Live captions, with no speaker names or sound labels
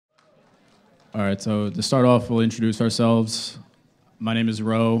All right, so to start off, we'll introduce ourselves. My name is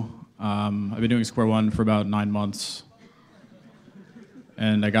Ro. I've been doing Square One for about 9 months,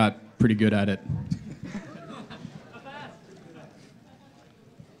 and I got pretty good at it.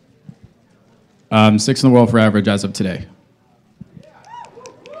 Sixth in the world for average as of today.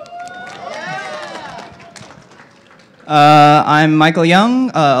 I'm Michael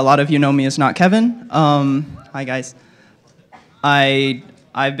Young. A lot of you know me as Not Kevin. Hi, guys.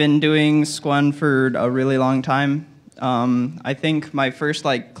 I've been doing Squun for a really long time. I think my first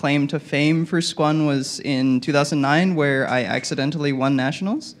claim to fame for Squun was in 2009, where I accidentally won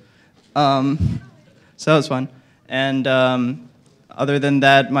nationals. So that was fun. And other than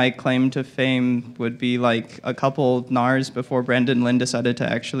that, my claim to fame would be like a couple NARs before Brandon Lin decided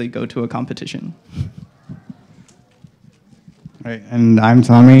to actually go to a competition. Right, and I'm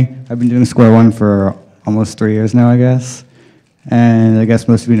Tommy. I've been doing Square One for almost 3 years now, I guess. And I guess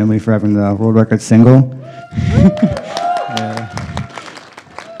most of you know me for having the world record single.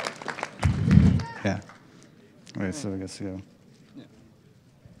 Yeah. All right, so I guess, yeah.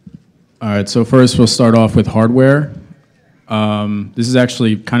 All right, so first we'll start off with hardware. This is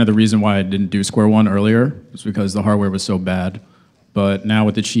actually kind of the reason why I didn't do Square One earlier, was because the hardware was so bad. But now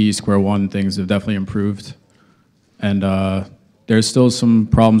with the Qi Square One, things have definitely improved. And there's still some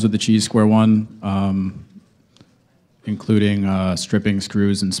problems with the Qi Square One, including stripping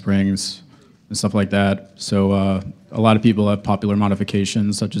screws and springs and stuff like that. So a lot of people have popular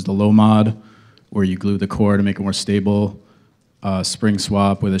modifications, such as the low mod, where you glue the core to make it more stable, spring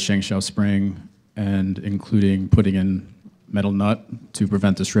swap with a Shengshao spring, and including putting in metal nut to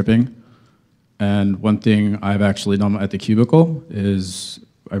prevent the stripping. And one thing I've actually done at the cubicle is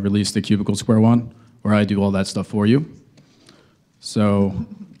I released the cubicle Square One, where I do all that stuff for you. So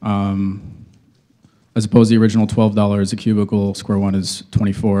as opposed to the original $12, a cubicle Square One is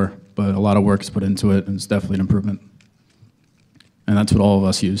 $24, but a lot of work is put into it, and it's definitely an improvement. And that's what all of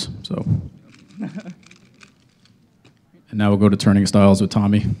us use, so. And now we'll go to turning styles with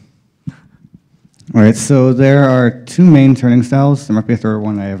Tommy. All right, so there are two main turning styles. There might be a third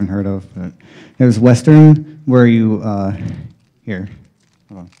one I haven't heard of, but there's Western, where you, here.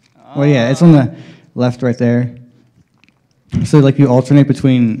 Hold on. Well, yeah, it's on the left right there. So like you alternate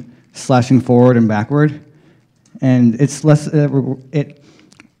between slashing forward and backward, and it's less. It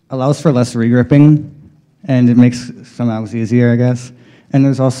allows for less regripping, and it makes some hours easier, I guess. And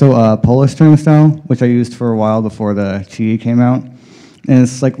there's also a Polish turning style, which I used for a while before the Qi came out, and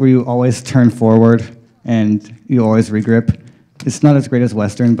it's like where you always turn forward and you always regrip. It's not as great as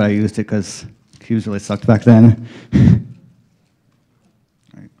Western, but I used it because Qs really sucked back then.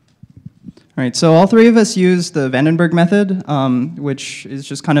 All right, so all three of us use the Vandenburg Method, which is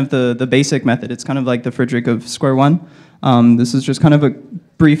just kind of the basic method. It's kind of like the Friedrich of Square One. This is just kind of a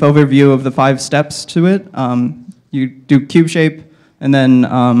brief overview of the 5 steps to it. You do cube shape, and then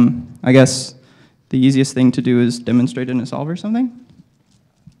I guess the easiest thing to do is demonstrate in a solve or something.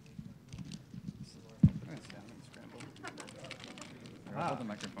 I'll hold the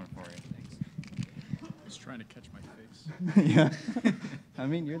microphone for you. Thanks. I was trying to catch my face. Yeah. I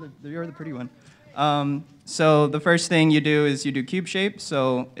mean, you're the pretty one. So the first thing you do is you do cube shape.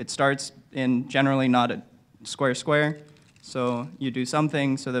 So it starts in generally not a square. So you do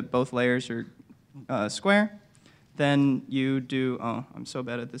something so that both layers are square. Then you do, oh, I'm so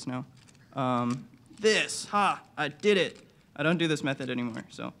bad at this now. I did it. I don't do this method anymore.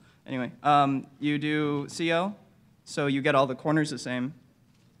 So anyway, you do CO. So you get all the corners the same.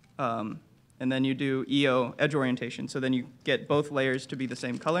 And then you do EO, edge orientation. So then you get both layers to be the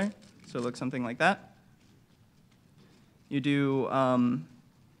same color. So it looks something like that. You do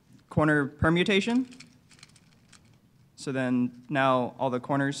corner permutation. So then now all the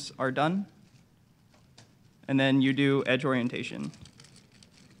corners are done. And then you do edge orientation.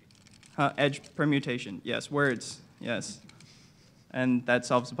 Edge permutation, yes, words, yes. And that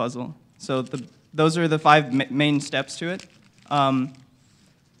solves the puzzle. So those are the 5 main steps to it.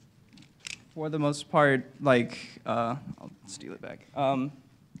 For the most part, I'll steal it back.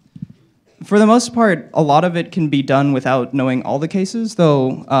 For the most part, a lot of it can be done without knowing all the cases,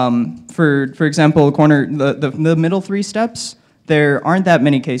 though, for example, the middle 3 steps, there aren't that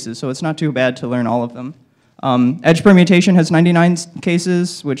many cases, so it's not too bad to learn all of them. Edge permutation has 99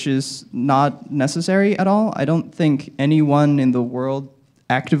 cases, which is not necessary at all. I don't think anyone in the world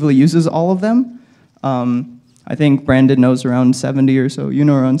actively uses all of them. I think Brandon knows around 70 or so. You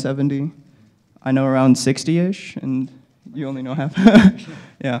know around 70. I know around 60-ish, and you only know half.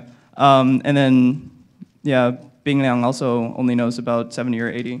 Yeah. And then, yeah, Bing Liang also only knows about 70 or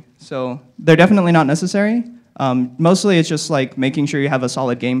 80. So they're definitely not necessary. Mostly it's just like making sure you have a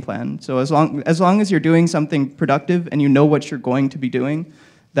solid game plan. So as long as you're doing something productive and you know what you're going to be doing,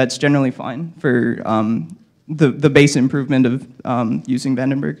 that's generally fine for the base improvement of using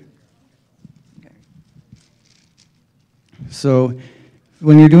Vandenberg. Okay. So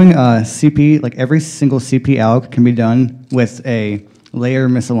when you're doing CP, like every single CP alg can be done with a layer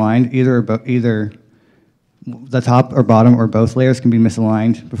misaligned, either the top or bottom or both layers can be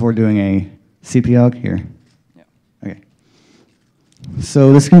misaligned before doing a CP alg here. Yeah. Okay.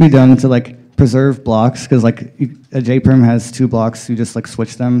 So this can be done to like preserve blocks, because like a JPerm has two blocks, you just like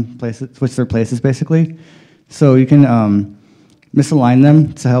switch their places basically. So you can misalign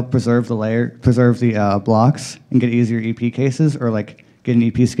them to help preserve the blocks and get easier EP cases, or like get an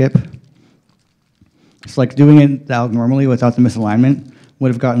EP skip. It's like doing it the alg normally without the misalignment would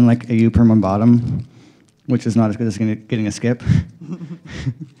have gotten like a U-perm on bottom, which is not as good as getting a skip.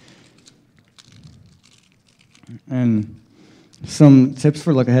 And some tips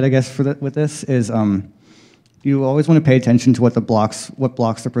for look ahead, I guess, with this is you always want to pay attention to what blocks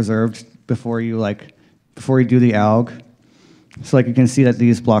are preserved before you do the alg. So like you can see that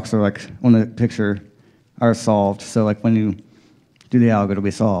these blocks are like on the picture are solved. So like when you do the alg, it'll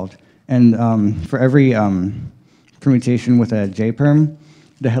be solved. And for every permutation with a JPerm,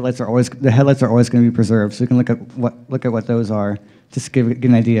 the headlights are always going to be preserved. So you can look at what those are, just get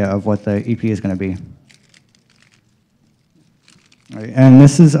an idea of what the EP is going to be. All right, and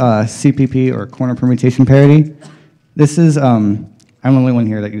this is CPP, or corner permutation parity. This is I'm the only one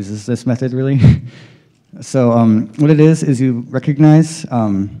here that uses this method really. So what it is you recognize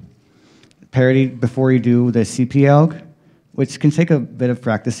parity before you do the CP alg, which can take a bit of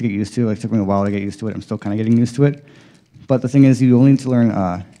practice to get used to. It took me a while to get used to it. I'm still kind of getting used to it. But the thing is, you only need to learn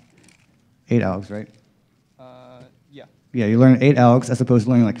 8 algs, right? Yeah. Yeah, you learn 8 algs as opposed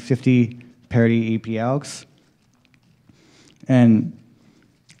to learning like 50 parity EP algs. And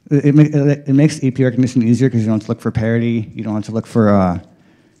it makes EP recognition easier because you don't have to look for parity. You don't have to look for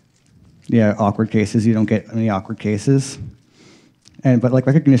awkward cases. You don't get any awkward cases. But like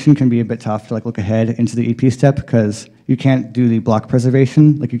recognition can be a bit tough to like look ahead into the EP step, because you can't do the block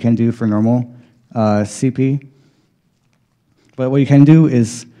preservation like you can do for normal CP. But what you can do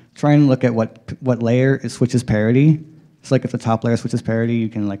is try and look at what layer switches parity. So like if the top layer switches parity, you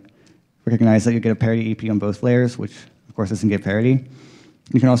can like recognize that you get a parity EP on both layers, which of course doesn't get parity.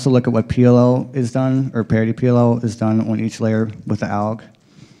 You can also look at what PLL is done, or parity PLL is done on each layer with the alg,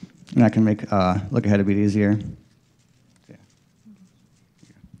 and that can make look ahead a bit easier.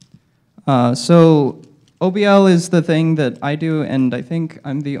 So OBL is the thing that I do, and I think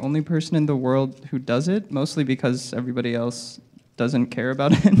I'm the only person in the world who does it, mostly because everybody else doesn't care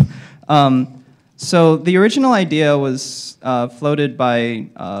about it. So the original idea was floated by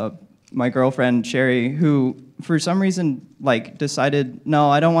my girlfriend, Sherry, who for some reason like decided, no,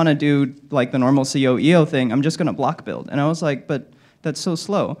 I don't want to do like the normal CO-EO thing, I'm just going to block build. And I was like, but that's so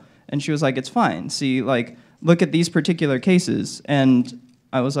slow. And she was like, it's fine. See, like, look at these particular cases. And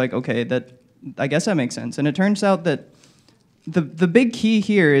I was like, okay, I guess that makes sense. And it turns out that the big key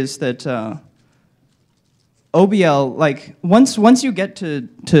here is that OBL, like once you get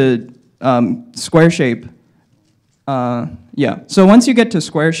to square shape, so once you get to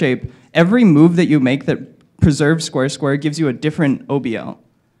square shape, every move that you make that preserves square gives you a different OBL.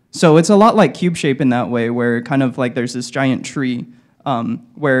 So it's a lot like cube shape in that way, where kind of like there's this giant tree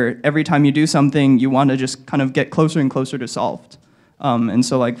where every time you do something, you want to just kind of get closer and closer to solved. And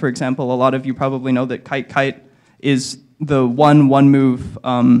so, like, for example, a lot of you probably know that kite is the one move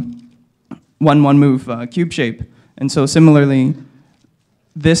cube shape. And so similarly,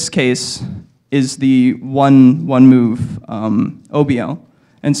 this case is the one move OBL.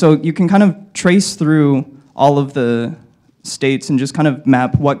 And so you can kind of trace through all of the states and just kind of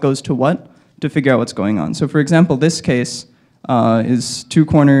map what goes to what to figure out what's going on. So for example, this case is 2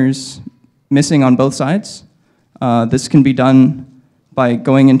 corners missing on both sides. This can be done by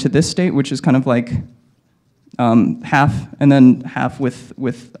going into this state, which is kind of like half, and then half with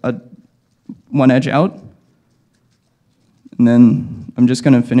one edge out. And then I'm just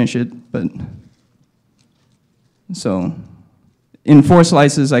going to finish it, but so in 4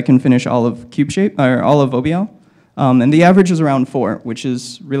 slices, I can finish all of cube shape, or all of OBL. And the average is around 4, which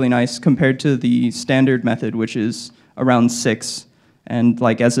is really nice compared to the standard method, which is around 6. And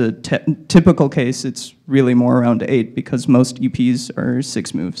like as a typical case, it's really more around 8 because most EPs are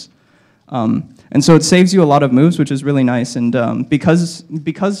 6 moves. And so it saves you a lot of moves, which is really nice. And because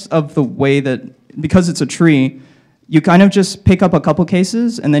of the way that, because it's a tree, you kind of just pick up a couple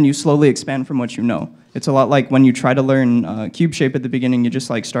cases and then you slowly expand from what you know. It's a lot like when you try to learn cube shape at the beginning, you just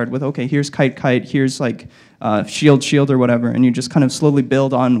like start with, okay, here's kite, kite, here's like shield, shield or whatever, and you just kind of slowly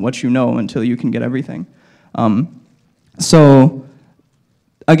build on what you know until you can get everything. So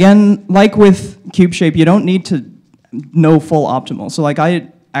again, like with cube shape, you don't need to know full optimal. So like I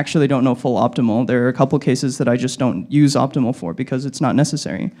actually don't know full optimal. There are a couple cases that I just don't use optimal for because it's not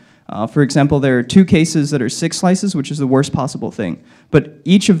necessary. For example, there are 2 cases that are 6 slices, which is the worst possible thing. But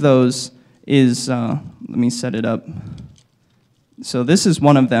each of those is, let me set it up. So this is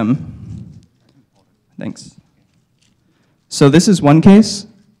one of them. Thanks. So this is one case,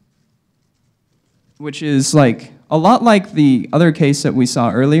 which is like a lot like the other case that we saw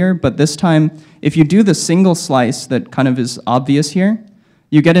earlier, but this time, if you do the single slice that kind of is obvious here,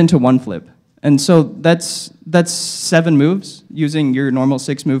 you get into 1 flip. And so that's 7 moves using your normal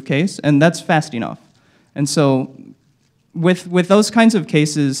 6-move case, and that's fast enough. And so with those kinds of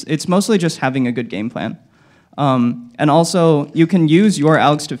cases, it's mostly just having a good game plan. And also, you can use your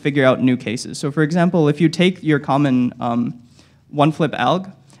algs to figure out new cases. So for example, if you take your common 1-flip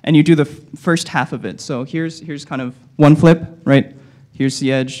alg, and you do the first half of it. So here's kind of 1 flip, right? Here's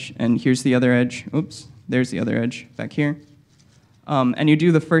the edge, and here's the other edge. Oops, there's the other edge back here. And you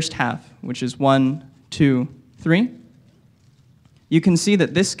do the first half, which is 1, 2, 3. You can see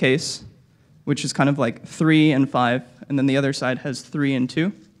that this case, which is kind of like 3 and 5, and then the other side has 3 and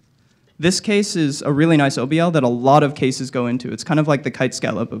 2. This case is a really nice OBL that a lot of cases go into. It's kind of like the kite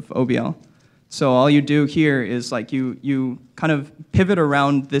scallop of OBL. So all you do here is like you kind of pivot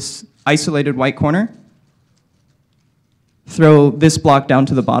around this isolated white corner, throw this block down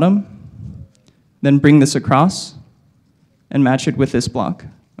to the bottom, then bring this across, and match it with this block.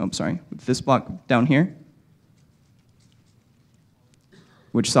 Oh, sorry, with this block down here,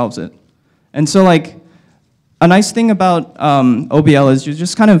 which solves it. And so like, a nice thing about OBL is you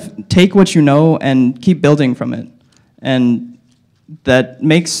just kind of take what you know and keep building from it. And that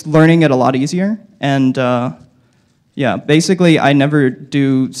makes learning it a lot easier. And yeah, basically I never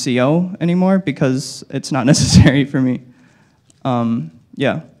do CO anymore because it's not necessary for me.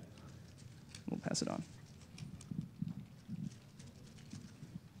 Yeah, we'll pass it on.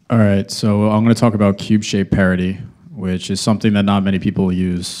 All right, so I'm going to talk about cube shape parity, which is something that not many people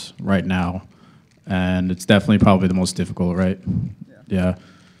use right now. And it's definitely probably the most difficult, right? Yeah.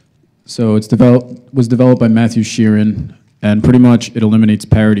 So was developed by Matthew Sheeran, and pretty much it eliminates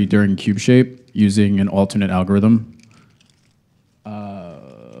parity during cube shape using an alternate algorithm.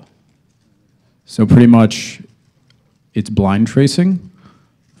 So pretty much it's blind tracing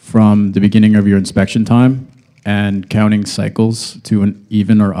from the beginning of your inspection time and counting cycles to an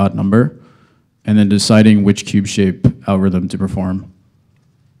even or odd number, and then deciding which cube shape algorithm to perform.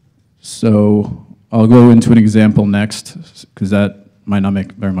 So I'll go into an example next, because that might not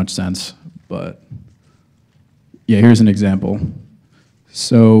make very much sense, but yeah, here's an example.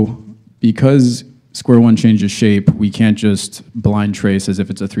 So because square one changes shape, we can't just blind trace as if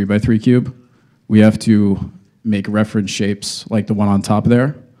it's a 3x3 cube. We have to make reference shapes like the one on top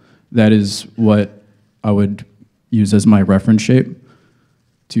there. That is what I would use as my reference shape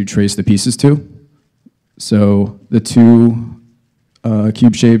to trace the pieces to. So the two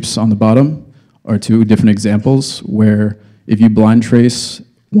cube shapes on the bottom are 2 different examples where if you blind trace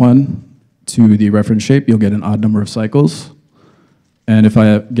one to the reference shape, you'll get an odd number of cycles. And if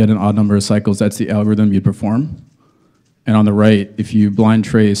I get an odd number of cycles, that's the algorithm you'd perform. And on the right, if you blind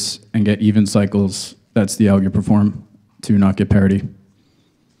trace and get even cycles, that's the algorithm you perform to not get parity.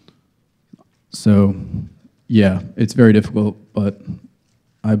 So yeah, it's very difficult, but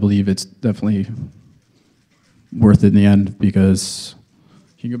I believe it's definitely worth it in the end because,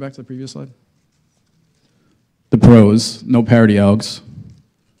 can you go back to the previous slide? The pros, no parity algs.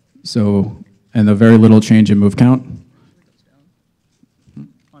 So, and a very little change in move count.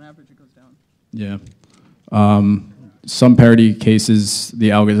 On average, it goes down. Yeah. Some parity cases, the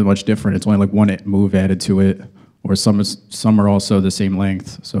alg is much different. It's only like 1 move added to it, or some are also the same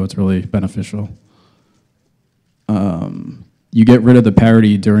length, so it's really beneficial. You get rid of the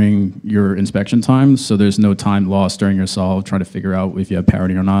parity during your inspection time, so there's no time lost during your solve trying to figure out if you have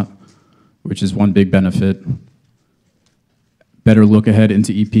parity or not, which is one big benefit. Better look ahead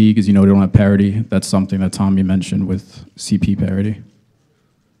into EP because you know we don't have parity. That's something that Tommy mentioned with CP parity.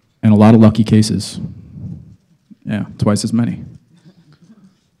 And a lot of lucky cases. Yeah, twice as many.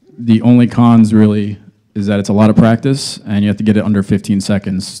 The only cons really is that it's a lot of practice and you have to get it under 15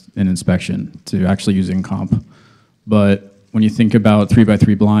 seconds in inspection to actually using comp. But when you think about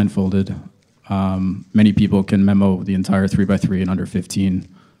 3x3 blindfolded, many people can memo the entire 3x3 in under 15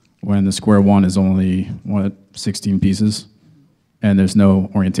 when the square one is only, what, 16 pieces, and there's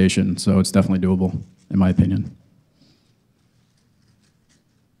no orientation, so it's definitely doable, in my opinion.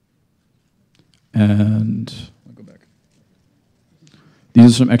 And I'll go back.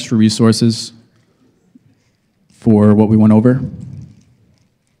 These are some extra resources for what we went over.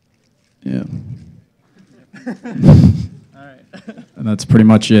 Yeah. All right. And that's pretty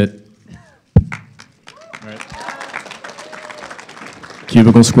much it. Right.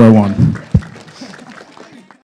 Cubicle square one.